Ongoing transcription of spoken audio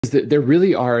There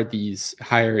really are these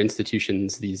higher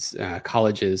institutions, these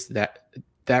colleges that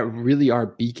really are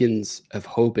beacons of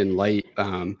hope and light,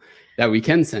 that we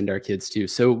can send our kids to.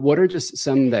 So, what are just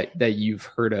some that you've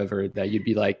heard of, or that you'd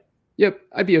be like, "Yep,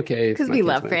 I'd be okay if Because my we kids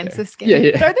love went there." Franciscan. Yeah,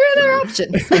 yeah. But are there other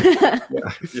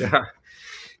options? Yeah.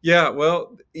 Yeah,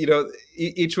 well,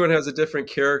 each one has a different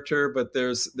character, but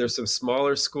there's some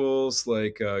smaller schools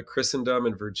like Christendom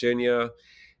in Virginia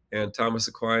and Thomas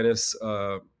Aquinas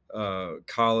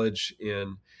College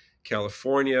in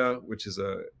California, which is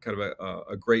a kind of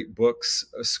a great books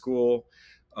school.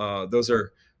 Those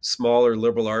are smaller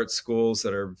liberal arts schools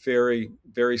that are very,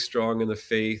 very strong in the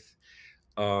faith.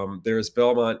 There's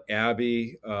Belmont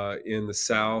Abbey in the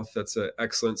South. That's an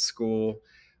excellent school.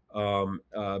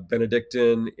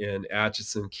 Benedictine in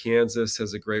Atchison, Kansas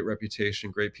has a great reputation,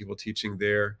 great people teaching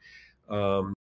there.